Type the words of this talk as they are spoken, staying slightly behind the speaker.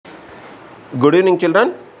Good evening,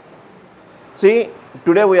 children. See,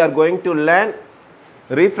 today we are going to learn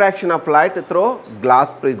refraction of light through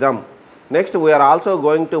glass prism. Next, we are also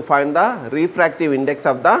going to find the refractive index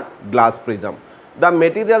of the glass prism. The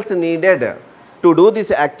materials needed to do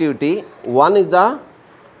this activity, one is the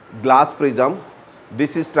glass prism.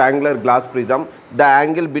 This is triangular glass prism. The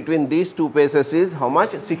angle between these two faces is how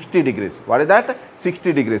much? 60 degrees. What is that?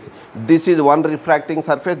 60 degrees. This is one refracting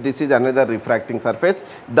surface. This is another refracting surface.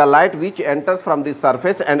 The light which enters from this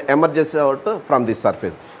surface and emerges out from this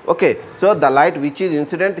surface. Okay. So, the light which is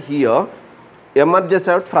incident here emerges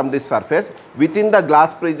out from this surface. Within the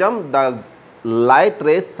glass prism, the light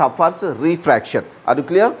rays suffers refraction. Are you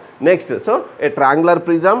clear? Next, so a triangular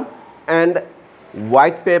prism and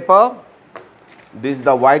white paper. This is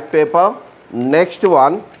the white paper. Next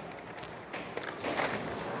one,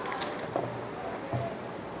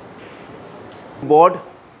 board.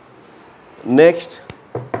 Next,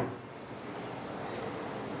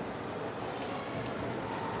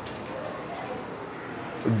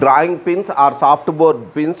 drawing pins or soft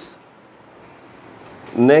board pins.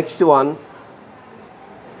 Next one,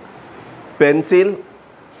 pencil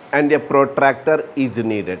and a protractor is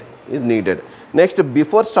needed. Next,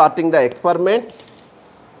 before starting the experiment,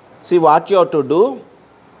 see what you have to do.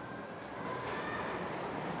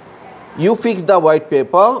 You fix the white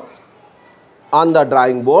paper on the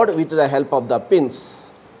drawing board with the help of the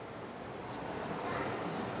pins.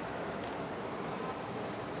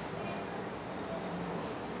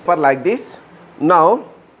 Like this. Now,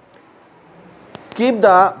 keep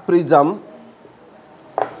the prism,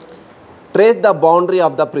 trace the boundary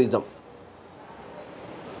of the prism.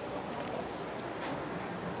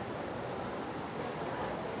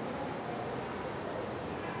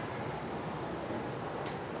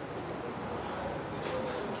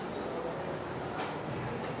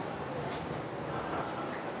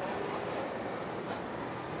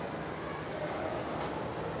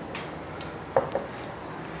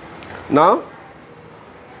 Now,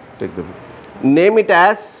 take the name it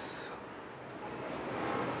as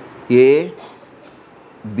A,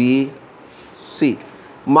 B, C.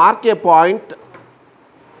 Mark a point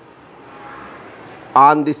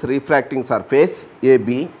on this refracting surface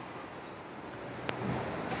AB.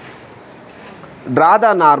 Draw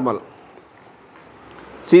the normal.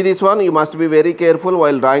 See this one, you must be very careful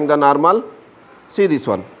while drawing the normal. See this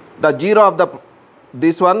one. The zero of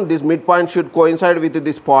this midpoint should coincide with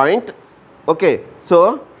this point. Okay.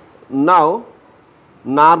 So, now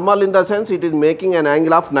normal in the sense it is making an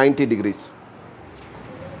angle of 90 degrees.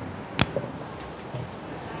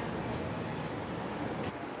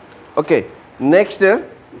 Okay. Next,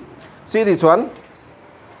 see this one.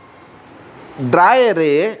 Draw a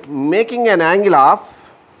ray making an angle of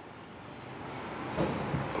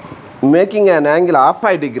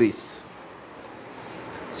 5 degrees.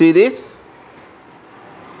 See this?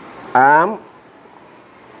 I am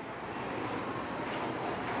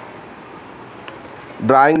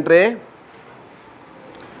drawing ray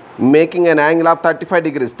making an angle of 35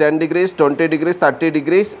 degrees, 10 degrees, 20 degrees, 30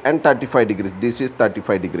 degrees and 35 degrees. This is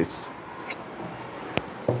 35 degrees.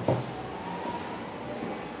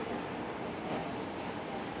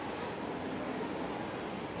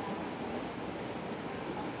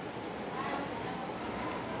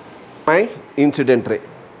 My incident ray.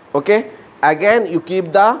 Okay. Again you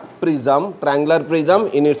keep the prism, triangular prism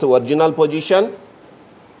in its original position.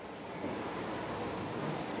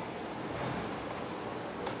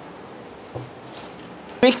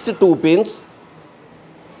 Fix 2 pins.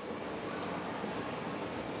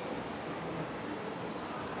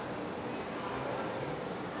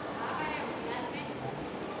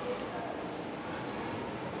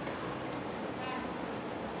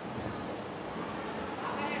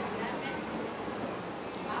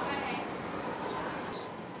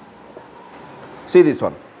 See this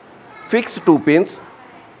one. Fix 2 pins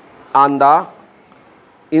on the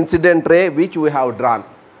incident ray which we have drawn.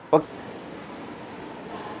 Okay.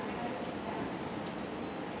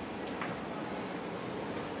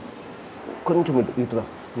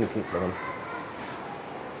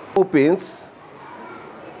 Two pins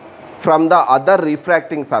from the other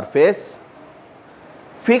refracting surface.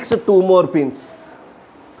 Fix 2 more pins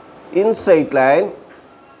in straight line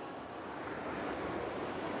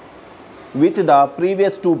with the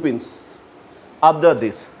previous 2 pins. Observe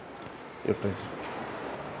this.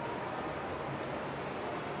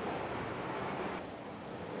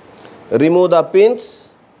 Remove the pins.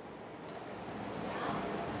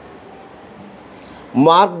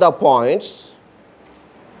 Mark the points.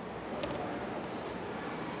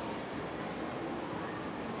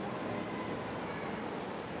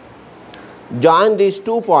 Join these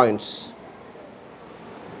 2 points.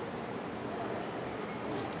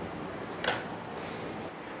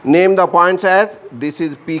 Name the points as this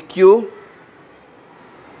is PQ,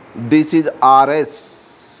 this is RS.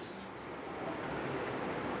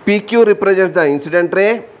 PQ represents the incident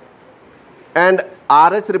ray and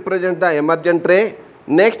RS represents the emergent ray.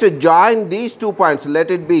 Next, join these 2 points. Let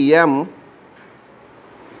it be M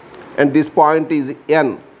and this point is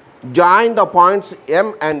N. Join the points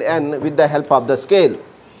M and N with the help of the scale.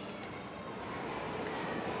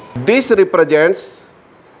 This represents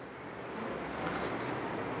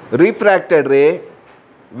refracted ray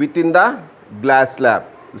within the glass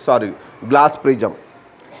prism.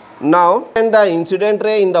 Now, and the incident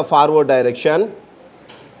ray in the forward direction,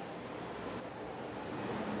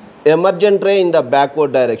 emergent ray in the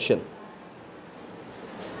backward direction.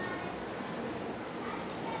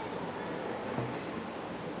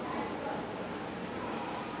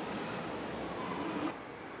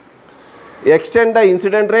 Extend the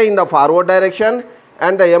incident ray in the forward direction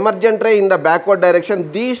and the emergent ray in the backward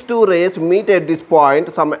direction. These two rays meet at this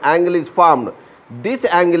point, some angle is formed. This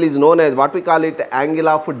angle is known as what we call it angle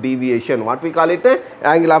of deviation. What we call it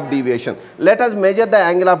angle of deviation. Let us measure the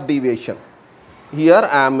angle of deviation. Here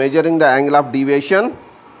I am measuring the angle of deviation.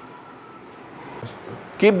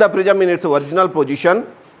 Keep the prism in its original position.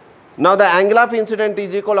 Now the angle of incident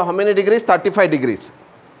is equal to how many degrees? 35 degrees.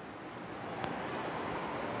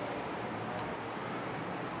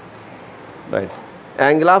 Right.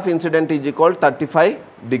 Angle of incident is equal to 35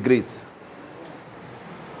 degrees.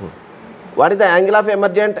 What is the angle of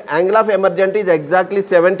emergent? Angle of emergent is exactly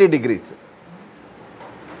 70 degrees.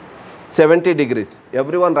 70 degrees.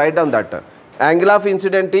 Everyone write down that. Angle of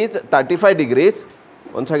incident is 35 degrees.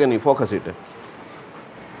 Once again you focus it.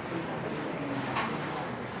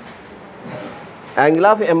 Angle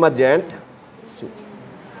of emergent.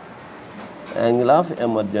 Angle of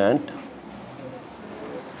emergent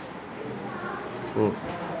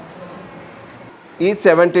is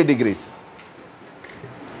 70 degrees.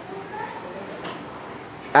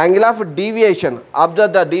 Angle of deviation,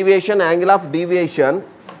 observe the deviation, angle of deviation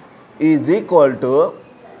is equal to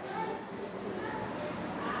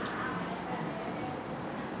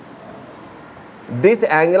this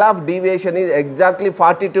angle of deviation is exactly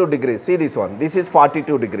 42 degrees. See this one, this is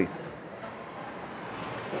 42 degrees.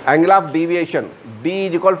 Angle of deviation, D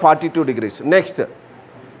is equal to 42 degrees. Next,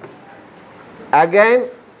 again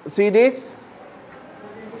see this,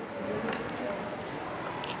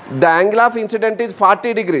 the angle of incident is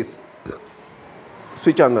 40 degrees.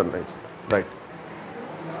 Switch on the lights. Right.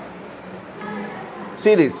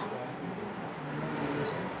 See this.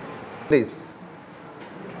 This.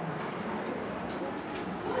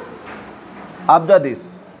 Observe this.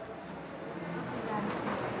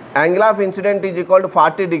 Angle of incident is equal to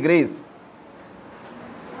 40 degrees.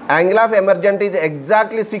 Angle of emergent is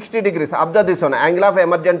exactly 60 degrees. Observe this one. Angle of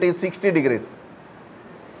emergent is 60 degrees.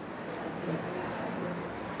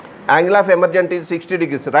 Angle of emergent is 60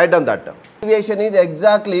 degrees. Write down that. Deviation is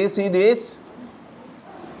exactly, see this.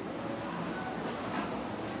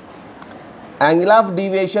 Angle of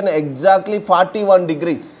deviation exactly 41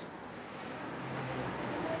 degrees.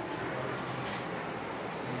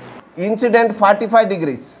 Incident 45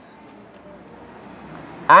 degrees.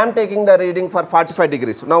 I am taking the reading for 45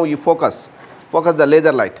 degrees. Now you focus. Focus the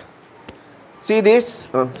laser light. See this.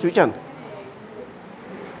 Switch on.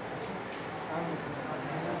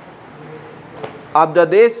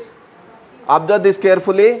 Observe this. Observe this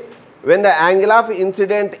carefully. When the angle of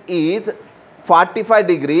incident is 45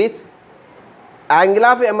 degrees, angle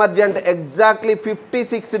of emergent exactly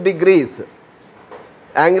 56 degrees.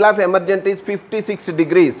 Angle of emergent is 56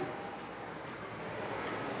 degrees.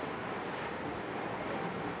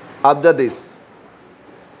 Observe this.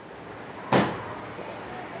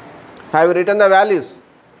 Have you written the values?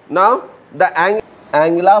 Now the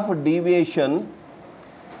angle of deviation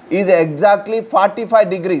is exactly 45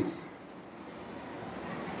 degrees.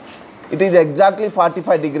 It is exactly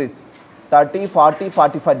 45 degrees. 30, 40,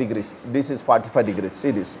 45 degrees. This is 45 degrees.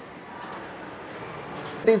 See this.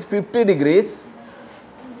 It is 50 degrees.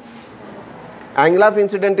 Angle of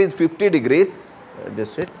incident is 50 degrees.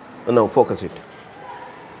 Adjust it. Now focus it.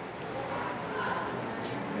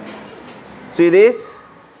 See this?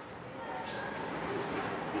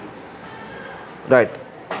 Right.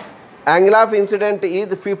 Angle of incident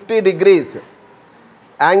is 50 degrees.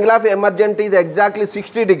 Angle of emergent is exactly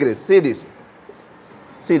 60 degrees. See this.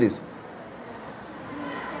 See this.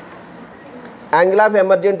 Angle of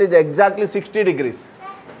emergent is exactly 60 degrees.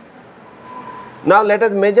 Now let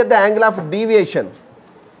us measure the angle of deviation.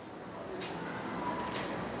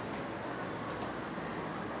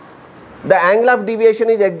 The angle of deviation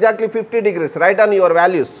is exactly 50 degrees. Write down your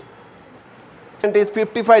values. It is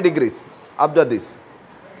 55 degrees. Observe this.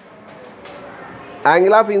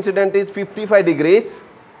 Angle of incident is 55 degrees.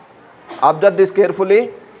 Observe this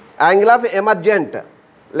carefully. Angle of emergent.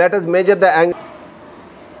 Let us measure the angle.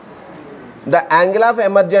 The angle of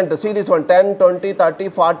emergent, see this one, 10, 20, 30,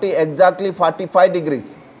 40, exactly 45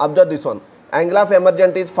 degrees. Observe this one. Angle of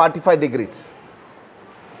emergent is 45 degrees.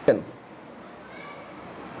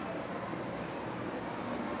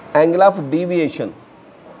 Angle of deviation.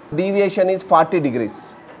 Deviation is 40 degrees.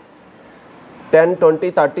 10,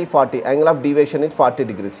 20, 30, 40. Angle of deviation is 40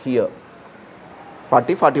 degrees here.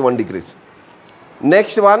 40, 41 degrees.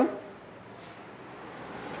 Next one.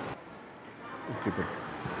 Keep it.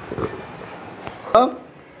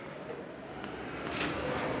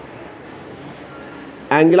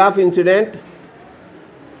 Angle of incident,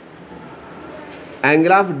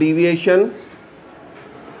 angle of deviation,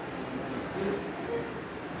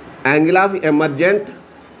 angle of emergent,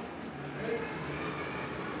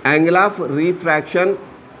 angle of refraction.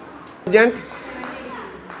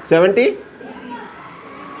 70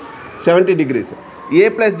 degrees. A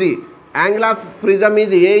plus D. Angle of prism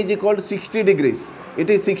is A is equal to 60 degrees. It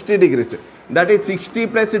is 60 degrees. That is 60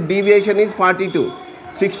 plus deviation is 42.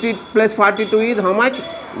 60 plus 42 is how much?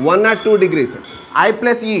 102 degrees. I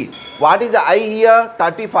plus E. What is the I here?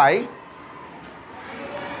 35.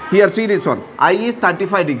 Here see this one. I is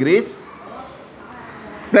 35 degrees.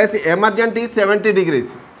 Plus emergent is 70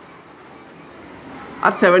 degrees.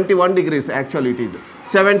 Or 71 degrees actually it is.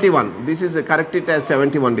 71. This is corrected as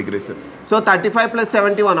 71 degrees. So 35 plus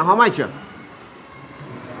 71, how much?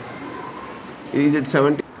 Is it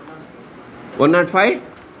 70? 105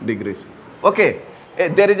 degrees. Okay.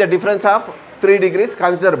 There is a difference of 3 degrees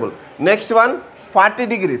considerable. Next one 40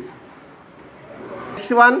 degrees.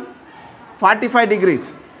 Next one 45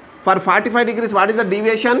 degrees. For 45 degrees what is the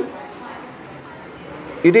deviation?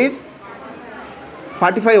 It is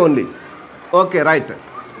 45 only. Okay, right.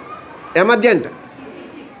 Emergent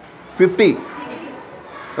 50.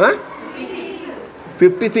 Huh?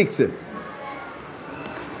 56.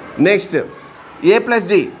 Next A plus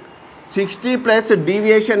D. 60 plus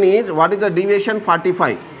deviation is, what is the deviation?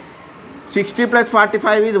 45. 60 plus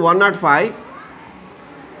 45 is 105.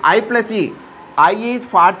 I plus E. I is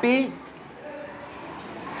 40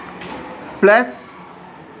 plus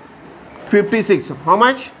 56. How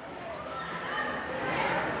much?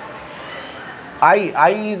 I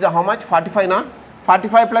is how much? 45 na?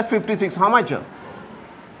 45 plus 56. How much?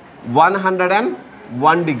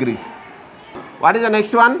 101 degrees. What is the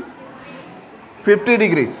next one? 50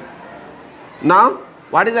 degrees. Now,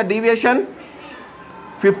 what is the deviation?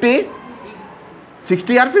 50?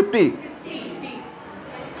 60 or 50?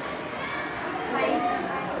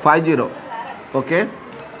 50. Okay.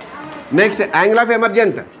 Next, angle of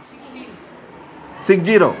emergent.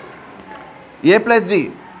 60. A plus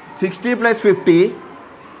D. 60 plus 50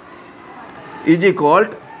 is equal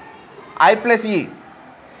to I plus E.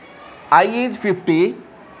 I is 50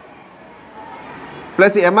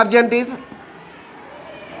 plus emergent is,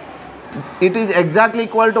 it is exactly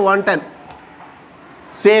equal to 110.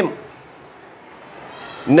 Same.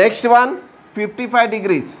 Next one 55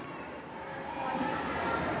 degrees.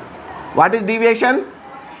 What is deviation?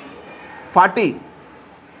 40.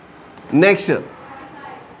 Next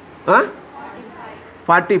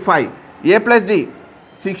 45. A plus D.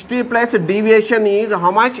 60 plus deviation is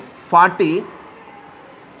how much? 40.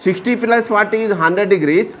 60 plus 40 is 100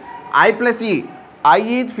 degrees. I plus E. I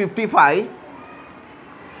is 55.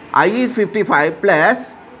 I is 55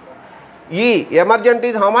 plus E. Emergent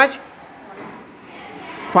is how much?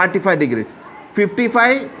 45 degrees.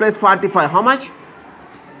 55 plus 45. How much?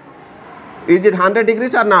 Is it 100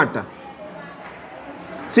 degrees or not?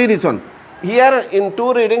 See this one. Here in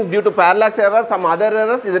two readings, due to parallax error, some other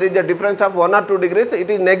errors, there is a difference of 1 or 2 degrees. It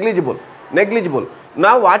is negligible. Negligible.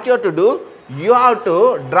 Now what you have to do? You have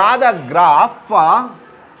to draw the graph for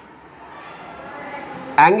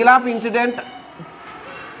angle of incident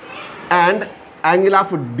and angle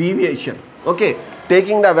of deviation. Okay.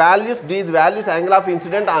 Taking the values, these values, angle of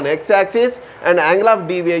incident on x-axis and angle of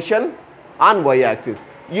deviation on y-axis.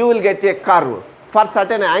 You will get a curve. For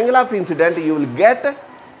certain angle of incident, you will get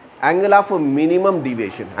angle of minimum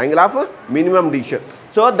deviation. Angle of minimum deviation.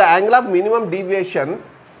 So the angle of minimum deviation,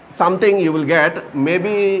 something you will get,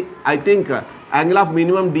 maybe I think angle of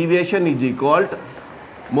minimum deviation is equal to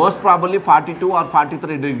most probably 42 or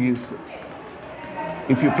 43 degrees.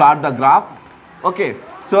 If you plot the graph. Okay.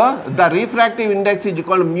 So the refractive index is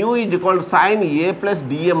equal to mu is equal to sin A plus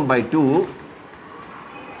dm by 2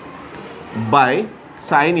 by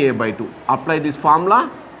sin A by 2. Apply this formula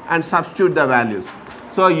and substitute the values.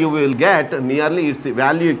 So you will get nearly its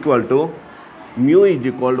value equal to mu is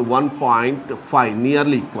equal to 1.5,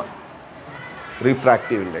 nearly equal.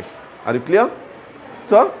 refractive index. Are you clear?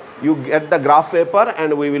 So you get the graph paper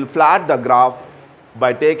and we will plot the graph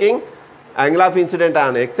by taking angle of incidence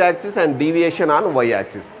on x-axis and deviation on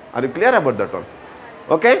y-axis. Are you clear about that one?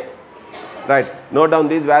 Okay? Right. Note down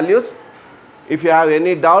these values. If you have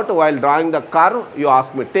any doubt while drawing the curve, you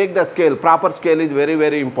ask me. Take the scale. Proper scale is very,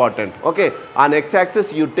 very important. Okay. On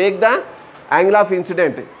x-axis, you take the angle of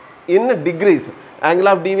incidence in degrees. Angle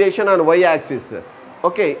of deviation on y-axis.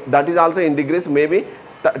 Okay. That is also in degrees. Maybe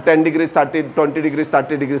 10 degrees, 30, 20 degrees,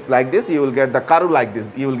 30 degrees like this. You will get the curve like this.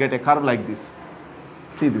 You will get a curve like this.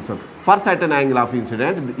 See this one. For certain angle of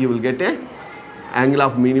incidence, you will get a angle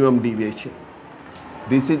of minimum deviation.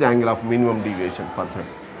 This is the angle of minimum deviation for certain.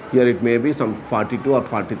 Here it may be some 42 or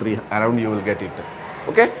 43 around you will get it.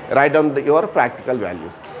 Okay. Write down your practical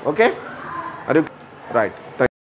values. Okay. Are you right?